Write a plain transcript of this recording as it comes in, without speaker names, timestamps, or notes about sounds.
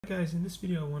Guys, in this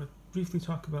video I want to briefly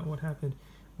talk about what happened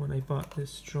when I bought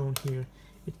this drone here.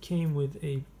 It came with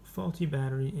a faulty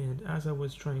battery, and as I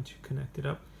was trying to connect it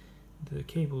up, the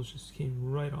cables just came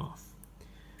right off.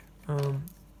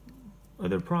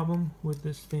 Other problem with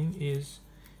this thing is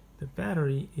the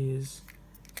battery is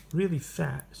really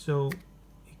fat, so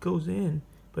it goes in,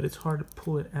 but it's hard to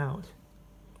pull it out.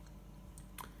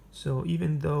 So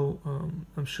even though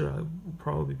I'm sure I will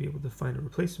probably be able to find a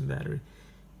replacement battery,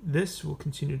 this will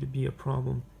continue to be a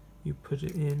problem. You put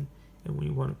it in, and when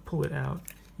you want to pull it out,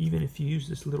 even if you use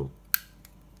this little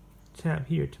tab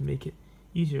here to make it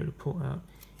easier to pull out,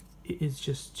 it is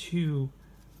just too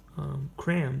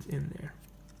crammed in there.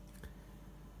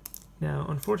 Now,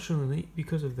 unfortunately,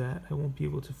 because of that, I won't be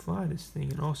able to fly this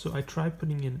thing. And also, I tried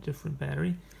putting in a different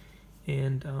battery,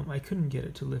 and I couldn't get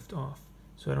it to lift off.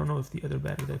 So I don't know if the other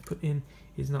battery that I put in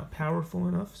is not powerful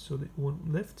enough so that it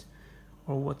won't lift,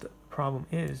 or what the problem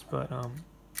is, but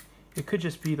it could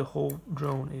just be the whole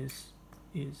drone is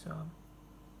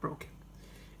broken.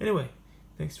 Anyway,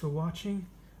 thanks for watching.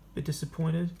 A bit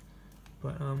disappointed,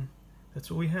 but that's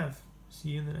what we have. See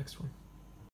you in the next one.